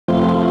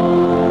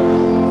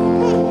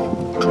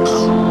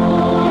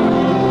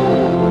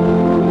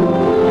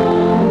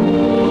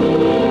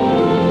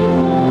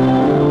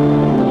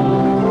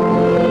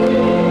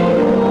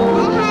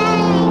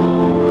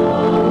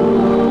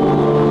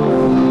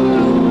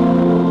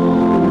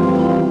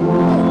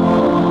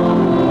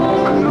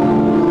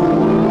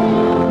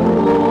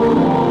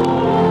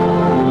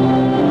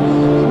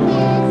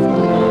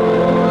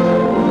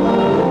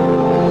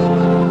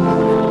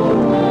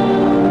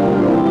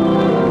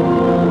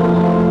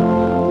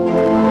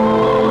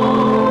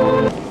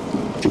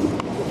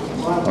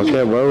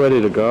Okay, we're ready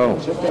to go.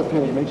 Check that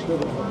penny. Make sure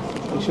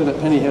that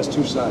penny has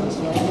two sides.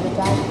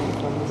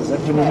 Does that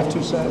penny have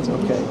two sides?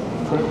 Okay.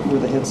 Put it where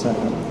the head side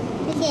is.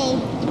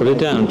 Okay. Put it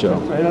down, Joe.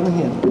 Right on the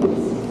hand.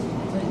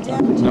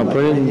 No,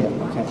 put it in. Right here.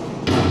 Okay.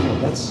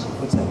 That's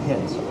what's that?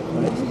 Heads.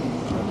 Right?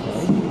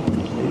 Okay.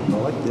 There you go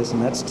like this,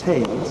 and that's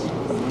tails.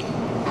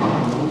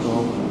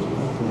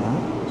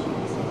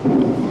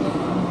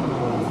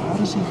 How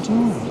does he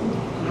do it?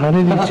 How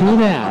did he do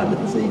that?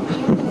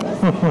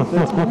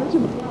 That's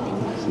magic.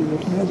 See,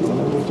 that's magic.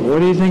 What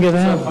do you think of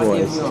that,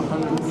 boys? So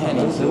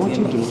what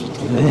you do is go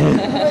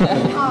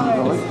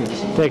like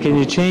this. Hey, can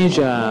you change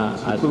a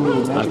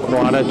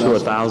quarter to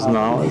 $1,000?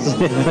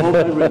 Hold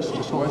my wrist.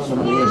 Just hold on to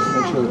my wrist.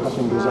 Make sure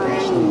nothing goes up.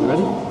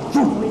 Ready?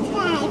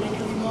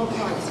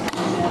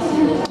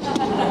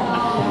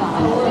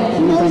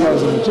 You didn't think I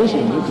was a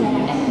magician, did you?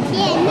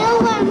 Yeah, no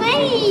more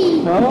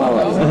money. No,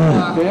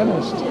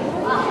 vanished.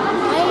 I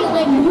ain't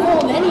like more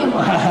than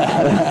anyone.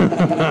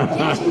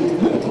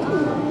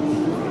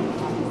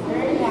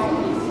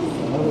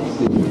 Let's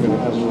see, we're going to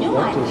have a little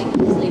practice. Can you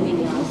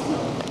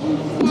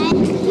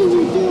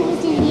do it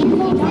with your hand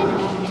open?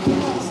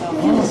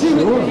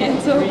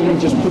 Sure. You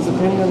just put the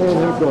penny on there and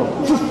there it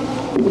goes.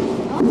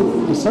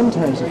 Because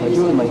sometimes if I do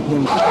it with my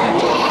hand,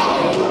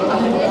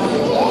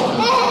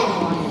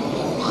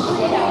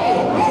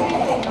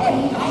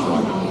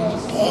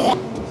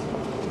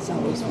 It's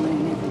always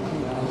winning everything.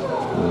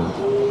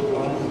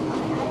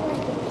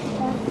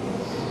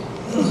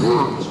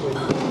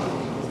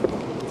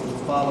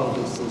 follow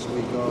this as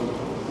we go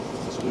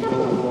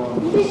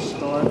along. We'll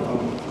start on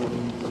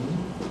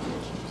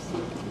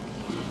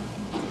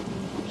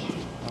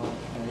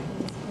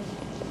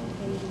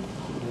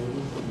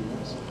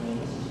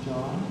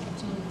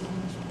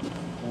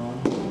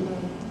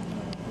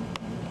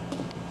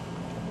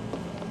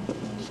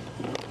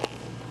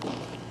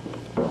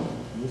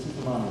this is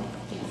the mom.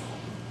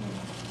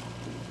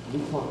 We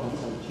talk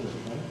outside the church,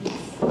 right?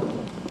 Yes.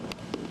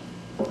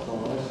 So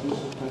I'll ask you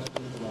some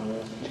questions, and I'll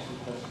ask you some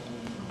questions.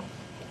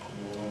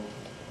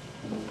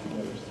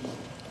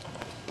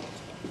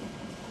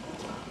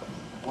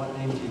 What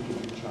name do you give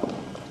your child?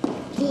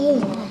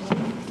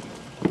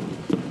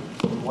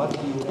 What do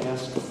you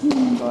ask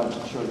God's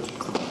church?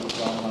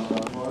 God, my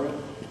God, for it,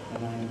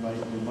 and I invite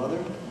your mother,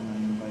 and I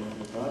invite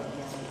your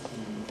godparents, and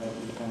I invite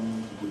your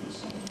family to do the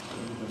same.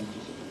 Everybody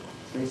just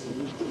face it,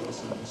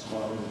 listen, and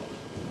swallow it.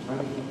 Try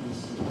to keep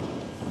this.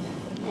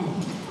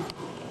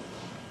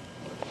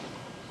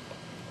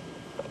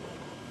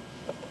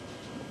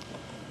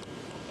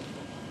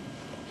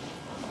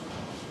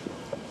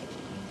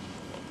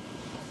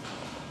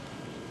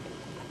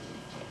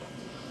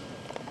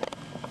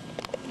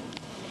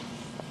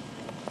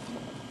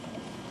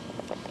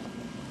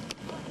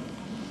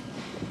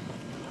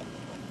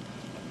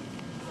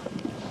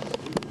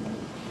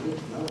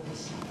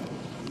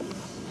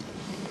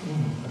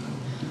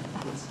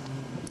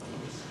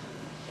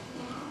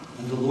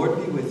 And the Lord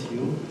be with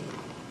you,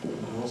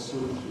 and also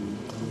with you.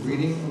 A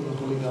reading from the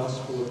Holy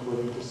Gospel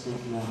according to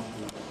St.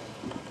 Matthew.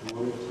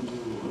 Glory to you,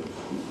 Lord.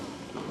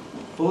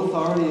 Full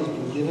authority has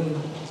been given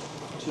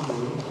to me,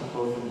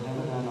 both in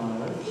heaven and on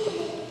earth.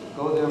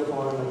 Go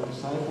therefore and make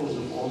disciples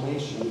of all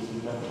nations, and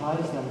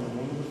baptize them in the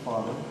name of the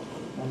Father,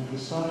 and of the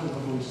Son, and of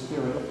the Holy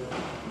Spirit,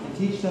 and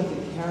teach them to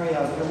carry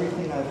out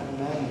everything I have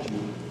commanded you.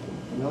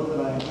 And know that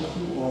I am with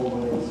you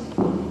always,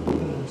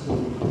 even until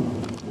the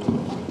end of the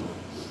world.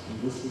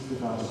 This is the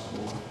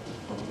gospel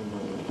of the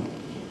Lord.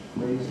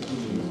 Praise to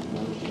you,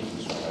 Lord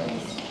Jesus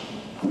Christ.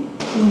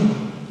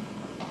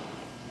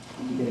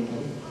 You getting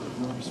ready?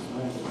 No, it's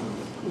fine.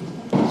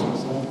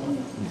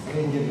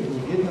 And give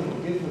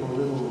them a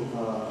little,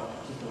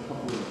 just a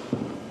couple of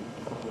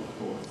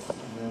thoughts.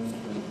 And then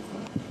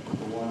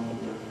the one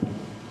here,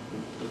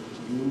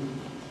 you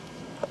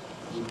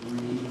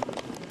read,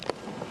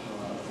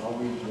 I'll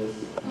read this,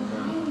 and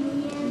then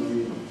you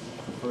read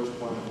the first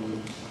one of the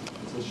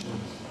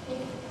petitions.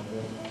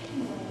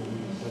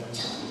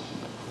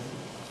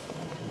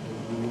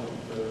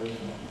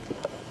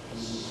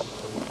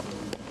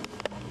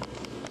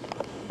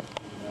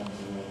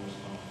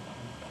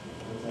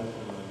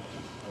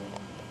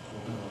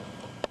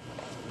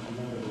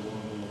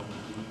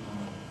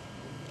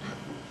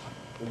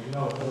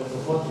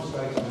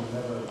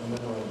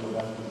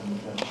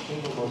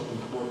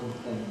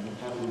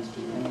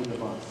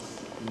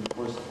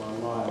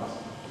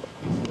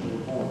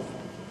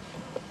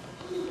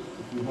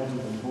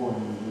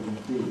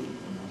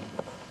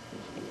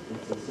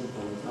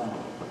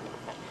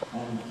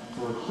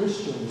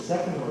 Christian, the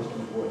second most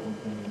important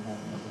thing that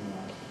happens in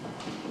life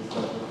is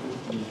that the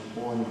Christian is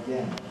born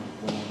again,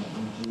 born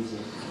in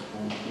Jesus,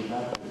 born through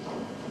baptism.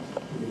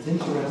 It's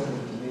interesting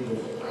to me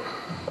that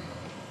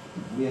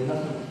we have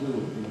nothing to do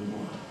with being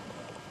born.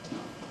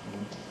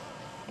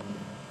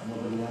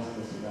 Nobody asked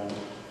us about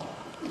it.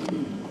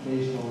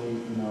 Occasionally,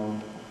 if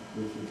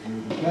we can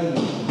tell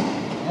you,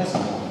 ask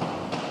about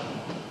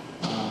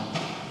it.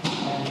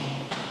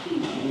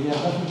 And we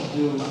have nothing to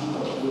do with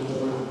the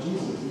birth of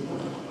Jesus either.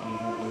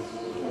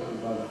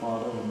 By the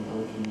Father and the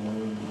Virgin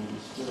Mary and the Holy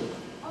Spirit.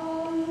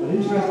 But But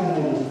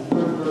interestingly, there's a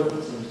third birth,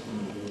 it seems to me.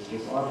 There's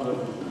this our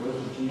birth, the birth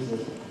of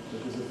Jesus, but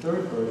there's a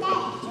third birth, which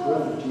is the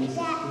birth of Jesus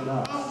in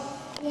us.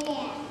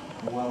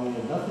 And while we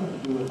had nothing to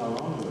do with our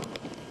own birth,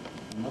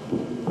 and nothing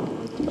to do with the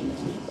birth of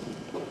Jesus,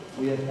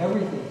 we had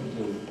everything to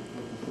do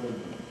with the third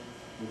birth,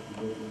 with the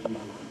birth of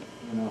Jesus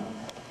in us.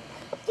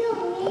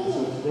 And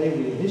so today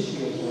we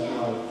initiate that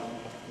life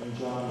in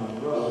John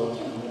Monroe,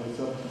 and then it's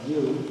up to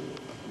you,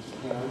 his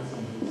parents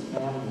and his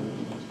family,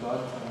 his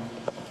God family,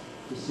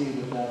 to see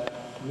that that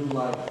new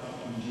life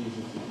in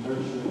Jesus is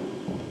nurtured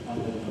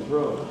and that it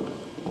grows.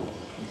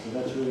 And so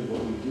that's really what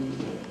we do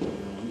today.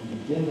 We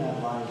begin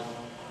that life,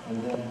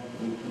 and then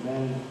we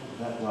commend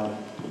that life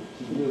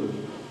to you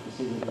to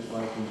see that this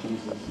life in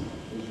Jesus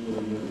is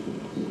really yours.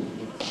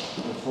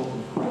 Let's hope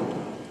and pray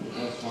that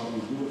that's what we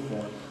do with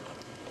that.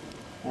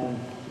 And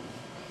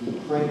we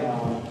pray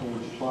now on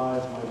page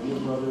 5, my dear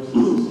brothers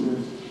and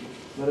sisters,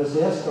 let us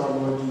ask our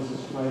Lord Jesus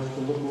Christ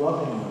to look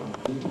lovingly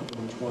at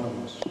each one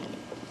of us.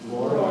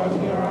 Lord,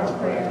 hear our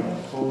prayer.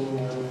 Holy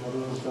Mary,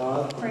 Mother of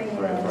God, Pray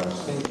for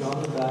us. St.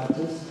 John the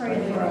Baptist,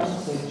 Pray for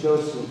us. St.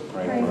 Joseph,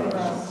 Pray for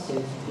us.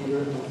 St. Peter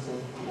and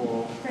St.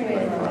 Paul,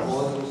 Pray for us.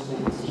 all your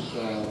saints of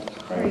God.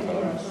 Pray for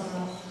us.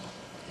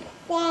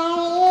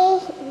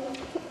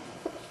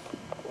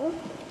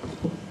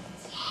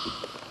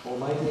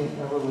 Almighty and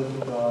ever-living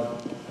God,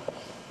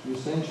 you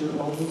sent your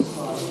only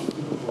Son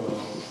into the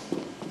world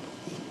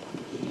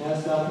to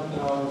cast out the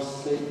power of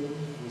Satan,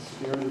 the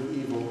spirit of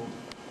evil,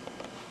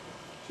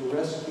 to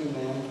rescue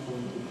man from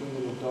the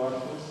kingdom of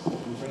darkness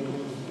and bring him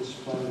into the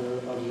splendor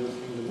of your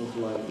kingdom of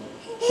light.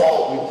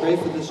 We pray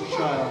for this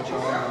child,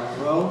 John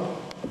Monroe.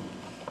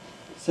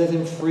 Set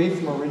him free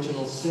from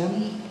original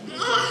sin, the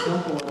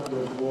temple of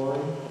your glory,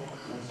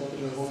 and send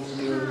your Holy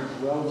Spirit to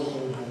dwell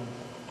within him.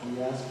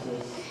 We ask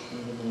this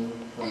in the name of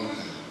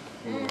Christ.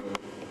 Amen.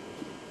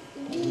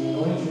 And we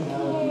anoint you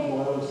now with the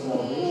oil of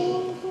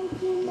salvation,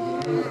 in the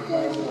name of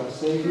Christ our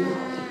Savior.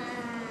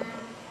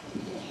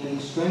 May he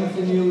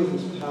strengthen you with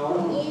his power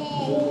and live and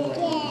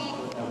reign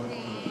forever.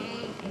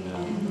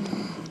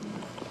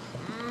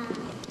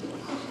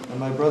 And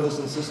my brothers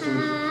and sisters,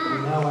 we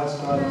now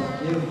ask God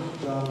to give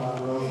John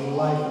Monroe new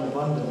life and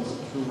abundance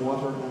through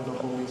water and the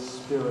Holy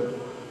Spirit.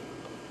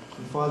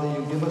 And Father,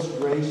 you give us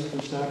grace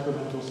through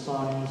sacramental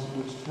signs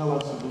which tell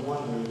us of the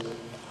wonders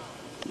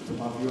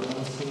of your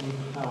unseen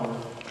power.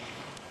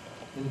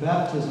 In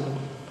baptism,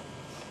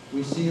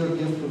 we see your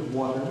gift of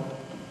water,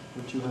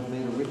 which you have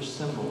made a rich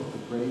symbol of the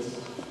grace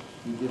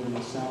you give in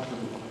the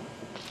sacrament.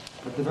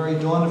 At the very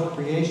dawn of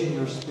creation,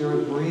 your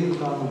Spirit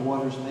breathed on the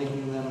waters,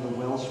 making them the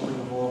wellspring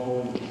of all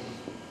holiness.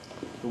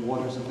 The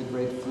waters of the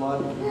great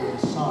flood are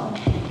the sign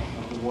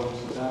of the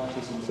waters of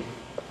baptism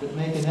that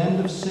make an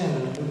end of sin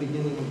and a new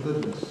beginning of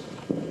goodness.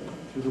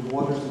 Through the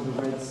waters of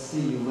the Red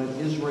Sea, you led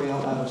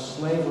Israel out of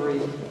slavery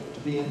to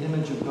be an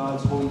image of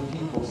God's holy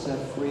people, set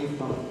free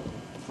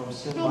from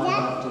sin by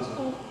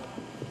baptism.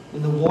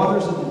 In the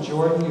waters of the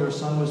Jordan, your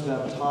Son was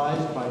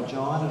baptized by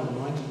John and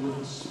anointed with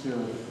the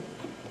Spirit.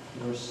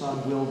 Your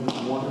Son, willed with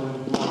water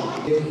and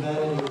blood, gave man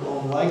in your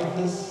own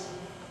likeness,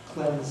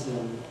 cleanse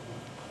him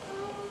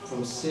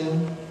from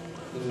sin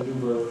in a new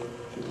birth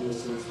to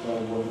innocence by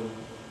water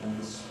and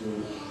the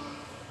Spirit.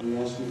 We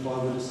ask you,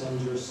 Father, to send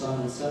your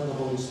Son and send the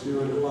Holy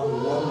Spirit upon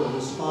the water of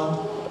this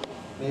font.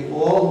 May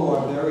all who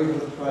are buried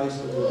with Christ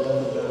in the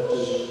death of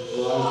baptism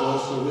rise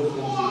also with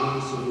him to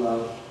newness of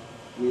life.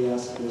 We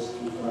ask this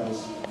through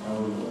Christ our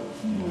Lord.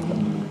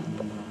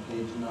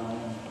 Page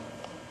 9.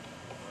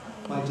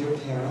 My dear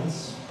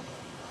parents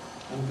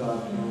and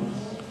godparents,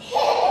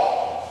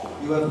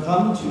 you have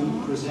come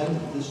to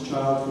present this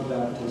child for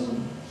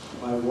baptism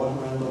by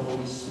water and the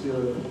Holy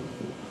Spirit.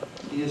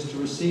 He is to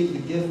receive the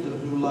gift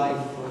of new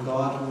life from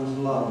God who is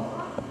love.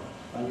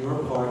 On your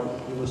part,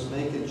 you must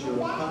make it your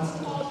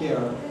constant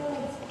care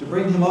to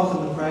bring him up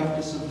in the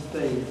practice of the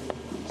faith.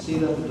 See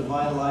that the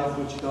divine life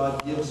which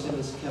God gives him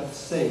is kept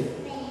safe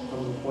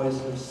from the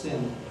poison of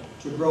sin,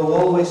 to grow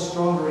always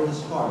stronger in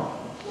his heart.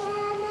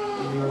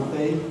 In your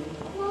faith,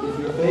 if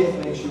your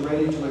faith makes you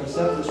ready to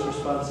accept this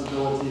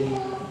responsibility,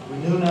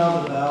 renew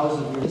now the vows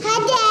of your faith.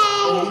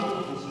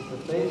 This is the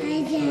faith of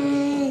the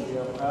Church. We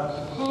are proud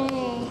to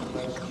confess in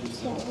Christ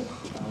Jesus.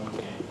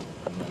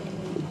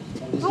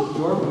 And this is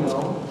your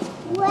will.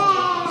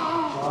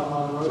 John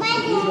Monroe to be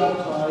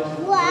baptized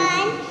in the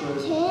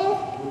Church,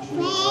 which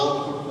we all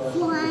profess.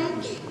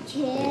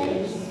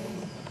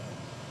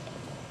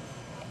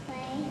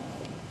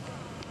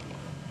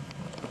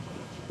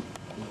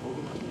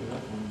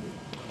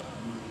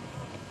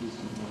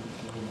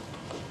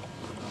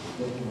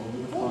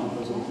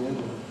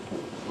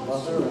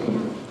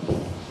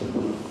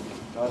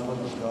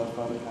 Godmother's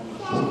godfather kind of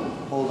just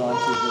hold on to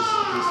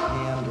his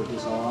hand or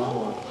his arm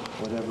or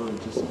whatever and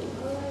just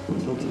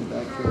tilt him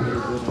back for a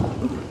little bit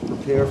and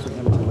prepare for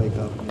him to wake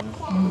up, you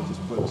know.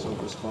 Just put us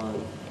over his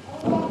forehead.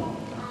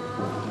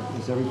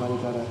 Has everybody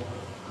got to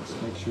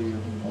just make sure you're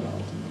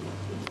well?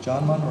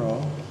 John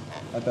Monroe,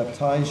 I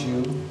baptize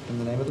you in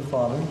the name of the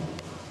Father.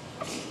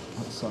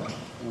 Oh, sorry.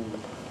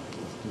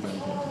 Do that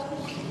again.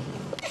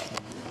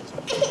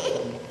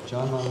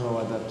 John Monroe,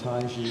 I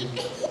baptize you in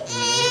the name of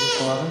the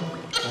Father,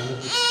 and of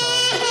the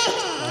Son,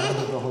 and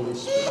of the Holy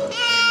Spirit.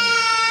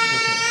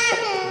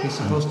 Okay. He's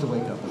supposed to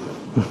wake up a bit.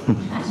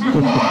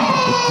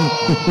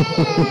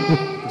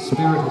 The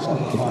Spirit is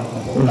going to find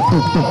him.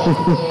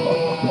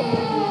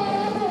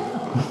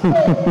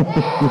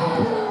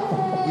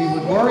 We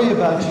would worry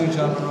about you,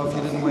 John Monroe, if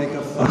you didn't wake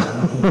up.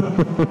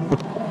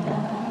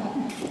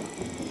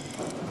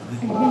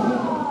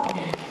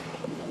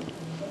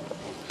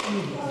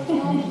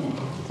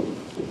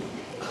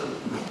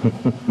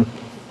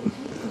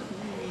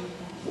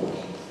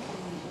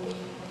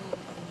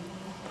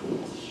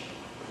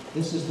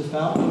 This is the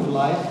fountain of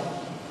life,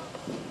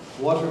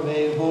 water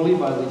made holy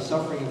by the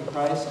suffering of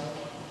Christ,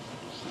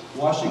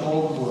 washing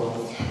all the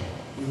world.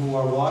 You who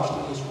are washed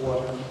in this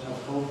water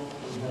have hope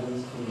in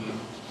heaven's kingdom.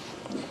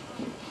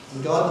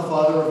 And God, the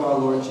Father of our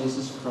Lord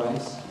Jesus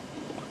Christ,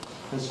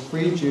 has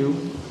freed you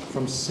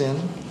from sin,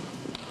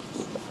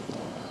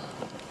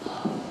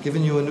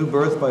 given you a new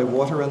birth by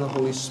water and the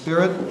Holy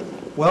Spirit,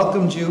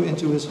 welcomed you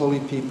into his holy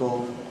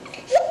people.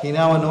 He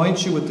now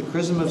anoints you with the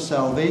chrism of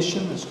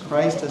salvation as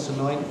Christ has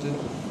anointed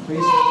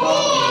priest,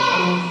 prophet,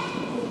 and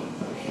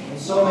king. And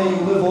so may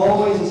you live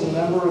always as a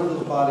member of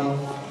the body,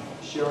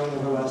 sharing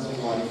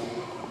everlasting life.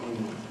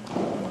 Amen.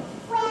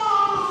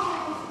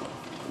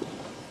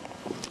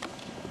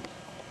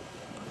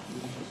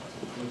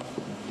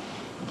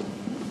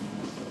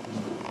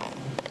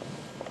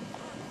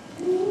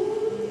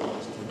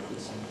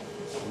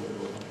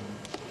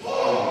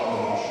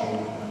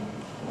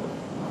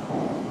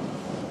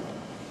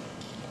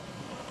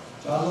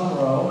 John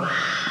Monroe,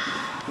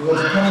 who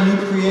has become a new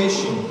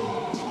creation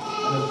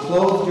and have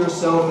clothed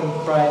yourself in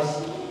Christ,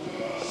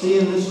 see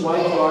in this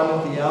white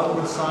garment the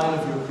outward sign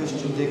of your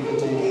Christian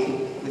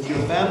dignity, with your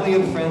family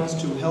and friends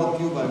to help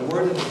you by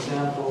word and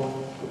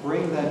example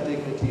bring that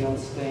dignity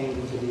unstained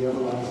into the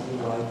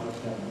everlasting life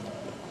of heaven.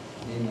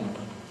 Amen.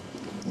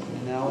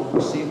 And now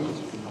receive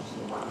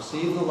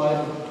the light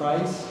of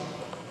Christ,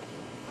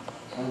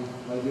 and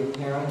my dear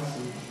parents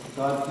and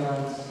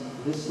godparents,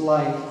 this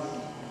light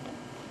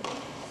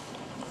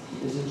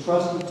is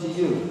entrusted to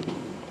you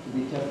to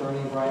be kept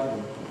burning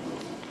brightly.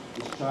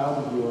 This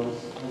child of yours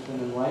has been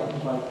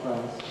enlightened by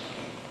Christ.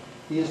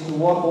 He is to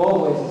walk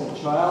always as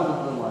a child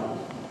of the light,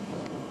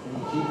 and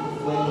to keep the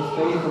flame of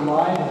faith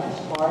alive in his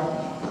heart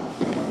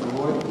when the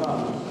Lord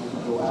comes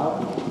and go out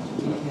to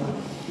meet him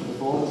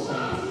with all the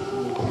saints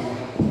in the kingdom.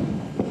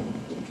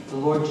 The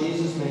Lord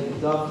Jesus made the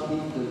deaf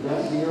speak, the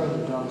deaf hear, and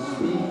the dumb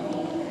speak,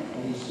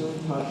 and he soon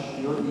touched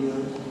your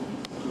ears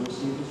to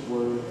receive his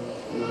word,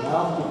 your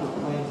mouth to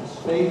proclaim his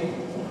faith,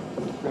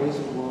 and praise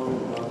and glory of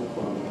God the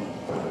Father.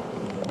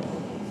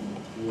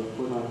 You have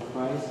put on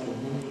Christ, and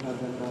him you have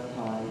been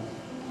baptized.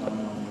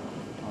 Amen.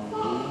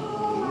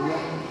 Hallelujah.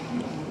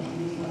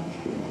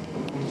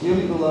 And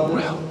dearly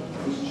beloved,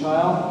 this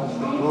child has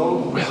been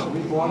robed and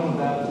reborn in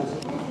baptism.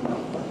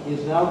 He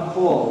is now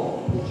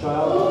called the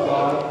child of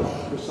God,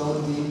 for so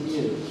indeed he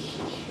is.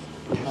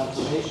 In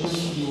confirmation,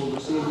 he will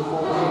receive the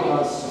fullness of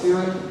God's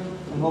Spirit.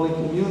 In Holy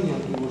Communion,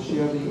 he will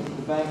share the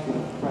banquet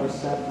of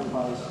Christ's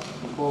sacrifice,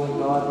 calling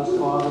God his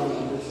Father in the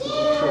midst of the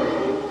church.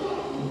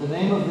 In the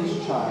name of this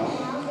child,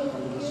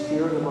 and in the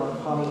spirit of our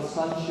common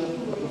sonship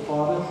with the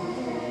Father,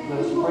 let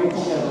us pray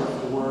together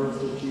the words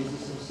that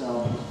Jesus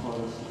himself has taught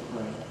us to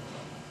pray.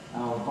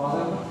 Our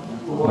Father,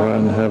 who art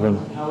in heaven,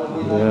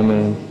 hallowed be thy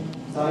name.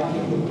 Thy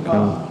kingdom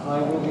come, thy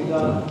will be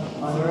done,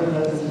 on earth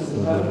as it is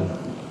in heaven.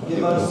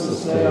 Give us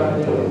this day our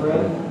daily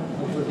bread,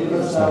 and forgive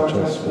us our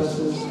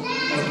trespasses,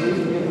 as we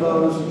forgive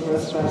those who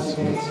trespass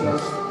against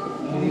us,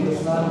 and lead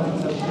us not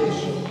into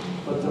temptation,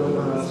 but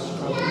deliver us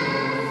from evil.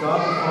 And God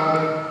the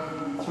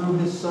Father, through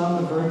his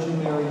Son, the Virgin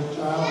Mary's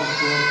child, has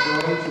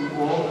brought joy to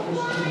all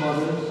Christian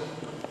mothers,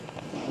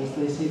 as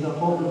they see the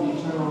hope of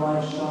eternal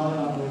life shine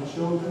on their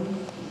children.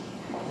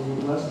 And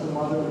you bless the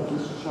mother of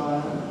this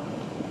child.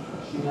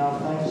 She now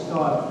thanks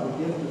God for the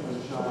gift of her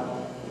child.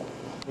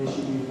 May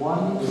she be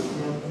one with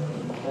him,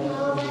 and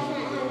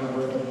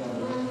forever and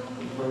ever.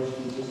 In Christ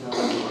Jesus our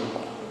Lord.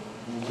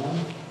 Amen.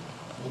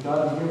 And God,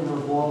 the giver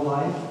of all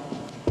life,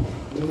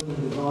 human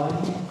and divine,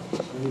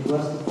 may you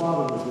bless the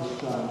father of this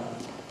child.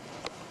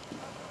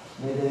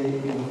 May they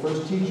be the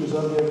first teachers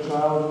of their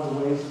child in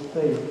the ways of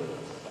faith.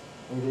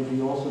 May they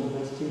be also the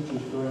best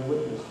teachers bearing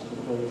witness to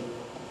the faith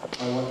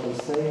by what they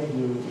say and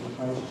do in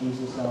Christ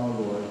Jesus our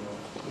Lord.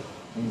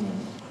 Amen.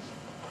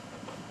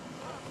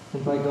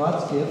 And by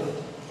God's gift,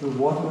 through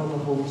water and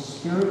the Holy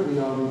Spirit, we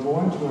are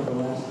reborn to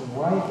everlasting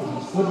life,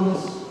 and his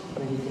goodness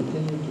may he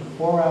continue to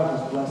pour out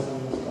his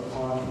blessings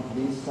upon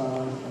these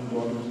sons and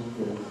daughters of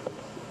his,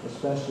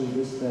 especially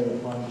this day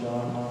upon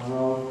John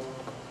Monroe.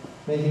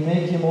 May he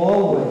make him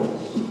always,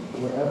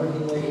 wherever he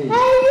may be, a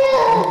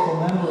faithful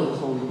member of his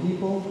holy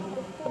people,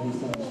 and he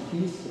sends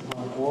peace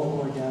upon all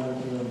who are gathered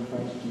here in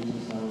Christ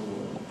Jesus our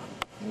Lord.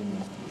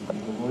 Amen. May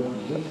the Lord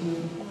be with you,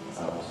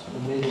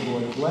 and may the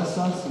Lord bless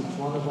us, each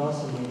one of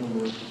us, and may the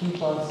Lord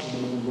keep us,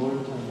 and may the Lord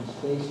turn his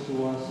face to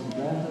us and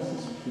grant us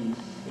his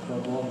peace.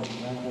 Above all,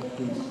 grant that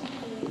peace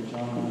to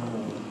John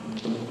Monroe, and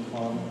to the Father.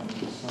 Father, and of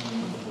the Son,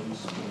 and of the Holy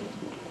Spirit.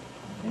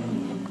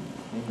 Amen.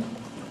 Amen.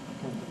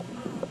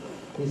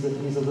 He's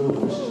a little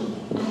Christian.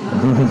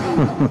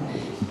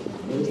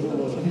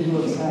 He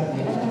looks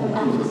happy.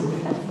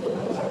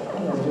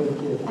 Good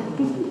kid.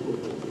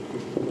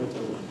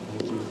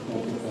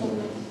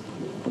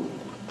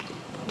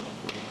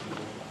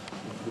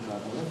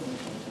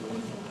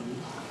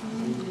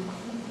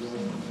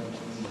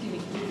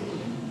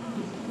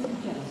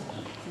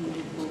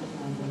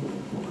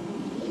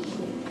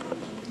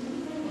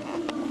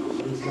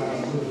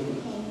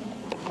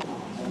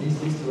 These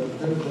two,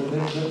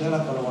 they're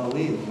not going to want to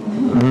leave.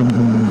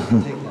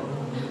 Take that.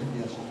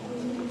 Yes.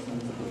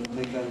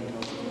 Take that and go.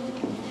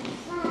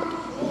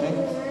 Okay?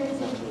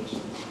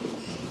 Congratulations.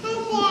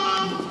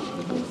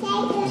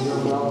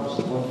 You're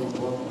welcome.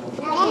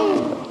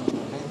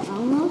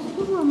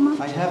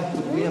 I have,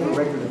 we have a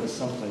record of this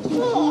someplace.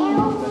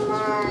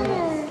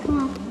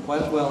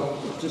 Well,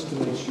 just to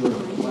make sure,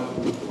 why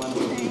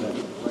don't we do that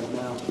right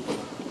now?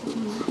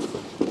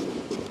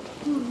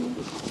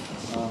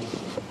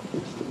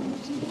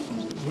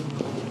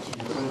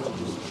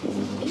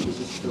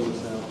 Just fill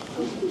this out.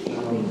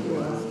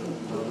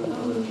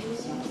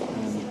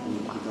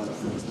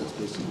 That's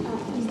basically it.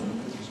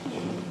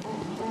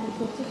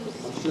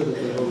 I'm sure that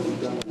they've already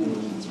done it.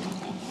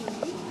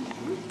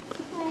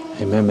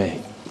 Hey, Meme.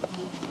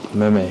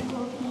 Meme.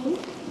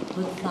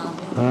 Good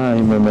father.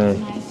 Hi, Meme.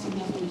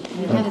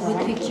 You have a good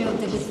picture of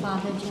the good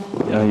father,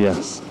 John?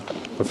 Yes.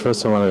 But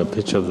first I wanted a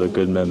picture of the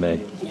good Meme.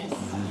 Yes.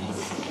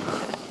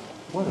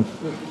 What a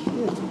good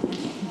kid.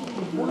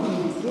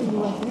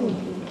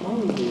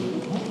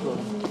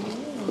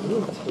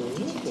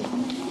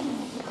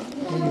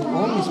 You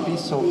always be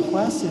so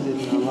placid in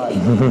your life.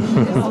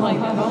 It's like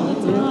that all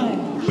the time.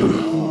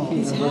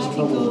 He's happy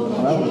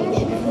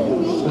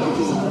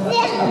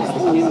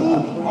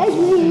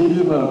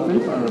go.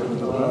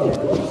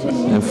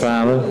 And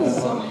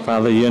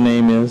Father, your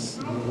name is?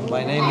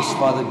 My name is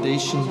Father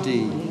Dacian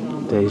D.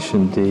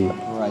 Dacian D.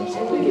 Right.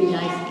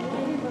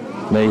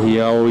 May he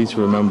always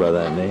remember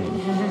that name.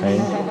 Right?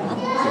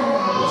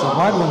 It's a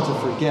hard one to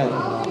forget.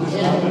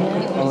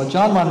 Well,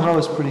 John Monroe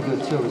is pretty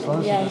good too, as long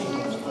as Yes.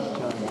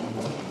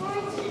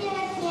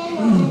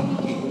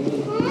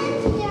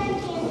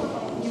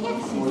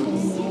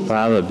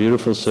 Father,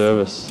 beautiful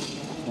service.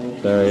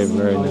 Very,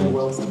 very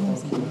nice.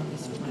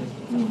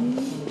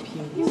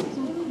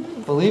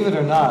 Believe it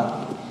or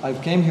not, I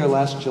came here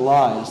last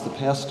July as the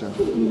pastor.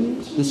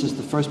 This is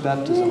the first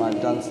baptism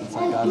I've done since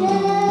I got here.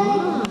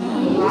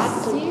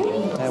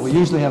 And we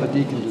usually have a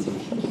deacon do them.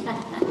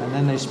 And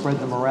then they spread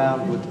them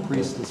around with the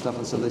priests and stuff.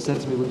 And so they said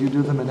to me, "Will you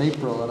do them in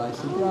April?" And I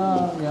said, "Yeah,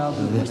 I'll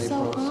do them in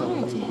April." So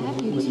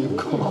when you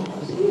called,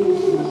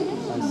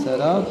 I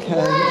said,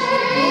 "Okay."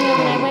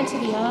 When I went to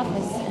the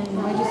office and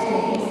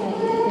registered, they said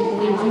they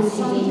believed he was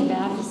ordained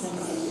Baptist, and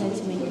said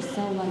to me, "You're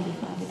so lucky,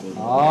 Father David."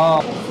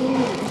 Oh,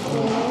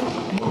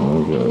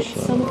 Oh, gosh.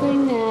 Something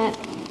that,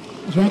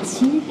 You had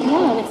seen it?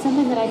 yeah, it's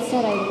something that I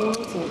said I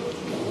wanted to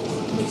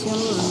John.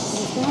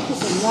 It's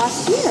baptism.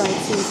 Last year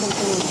I'd seen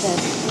something like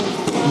this.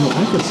 I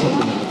got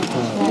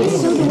something.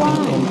 So do I.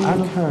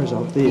 Our car's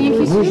out there. Thank you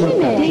for Where's your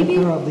doing car? it.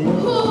 Your car out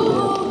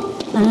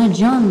there?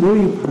 John. Where are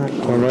you parked?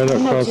 Well, right No,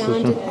 across the John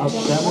street. did. Up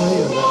that way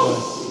or that way?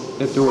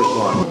 That door's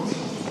locked.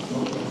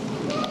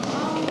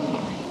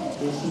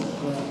 This is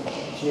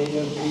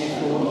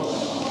JMP4.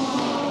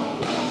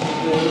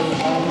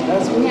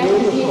 That's We have to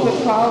keep beautiful. the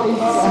quality.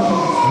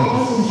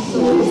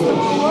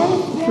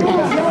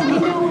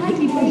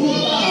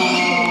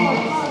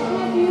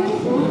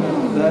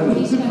 That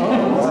is, No,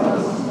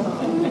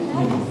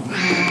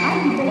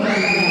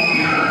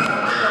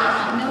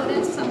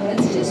 that's something,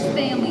 that's just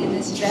family in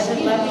this church.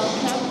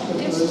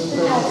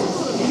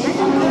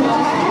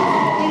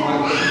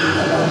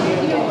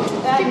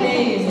 That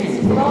name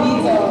is You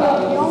only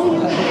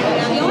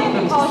have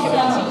to polish it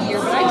once a year,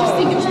 but I just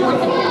think it's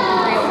worth it for the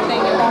real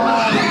thing.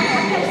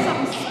 Have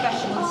something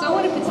special. And so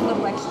what if it's a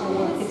little extra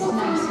work? It's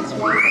nice, it's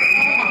worth it.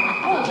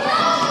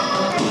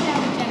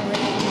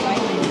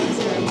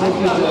 I've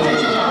got my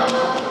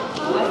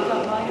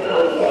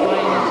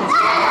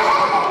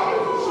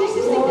I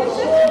just think that's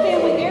just a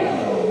family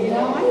heirloom, you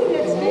know? I think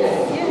that's good,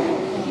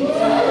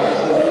 yeah.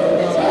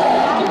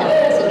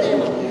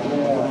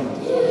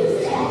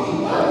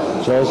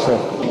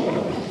 Joseph.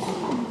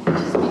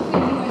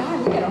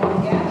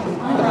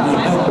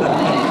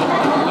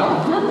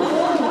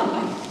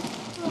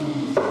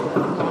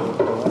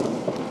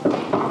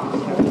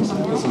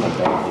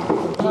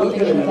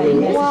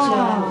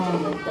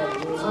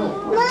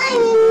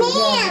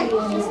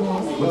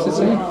 What's it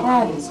say?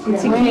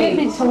 It's a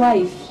commitment to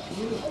life.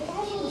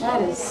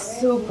 That is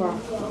super.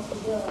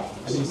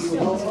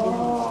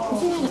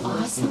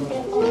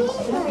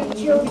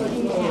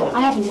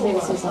 I happen to think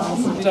this is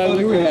awesome.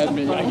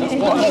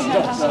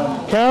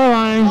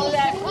 Caroline,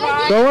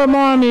 go with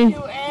Mommy.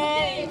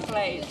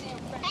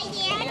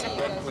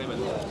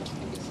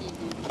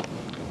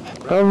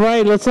 All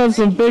right, let's have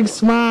some big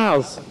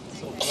smiles.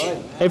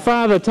 Hey,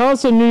 Father, tell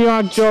us a New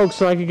York joke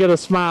so I can get a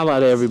smile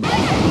out of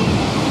everybody.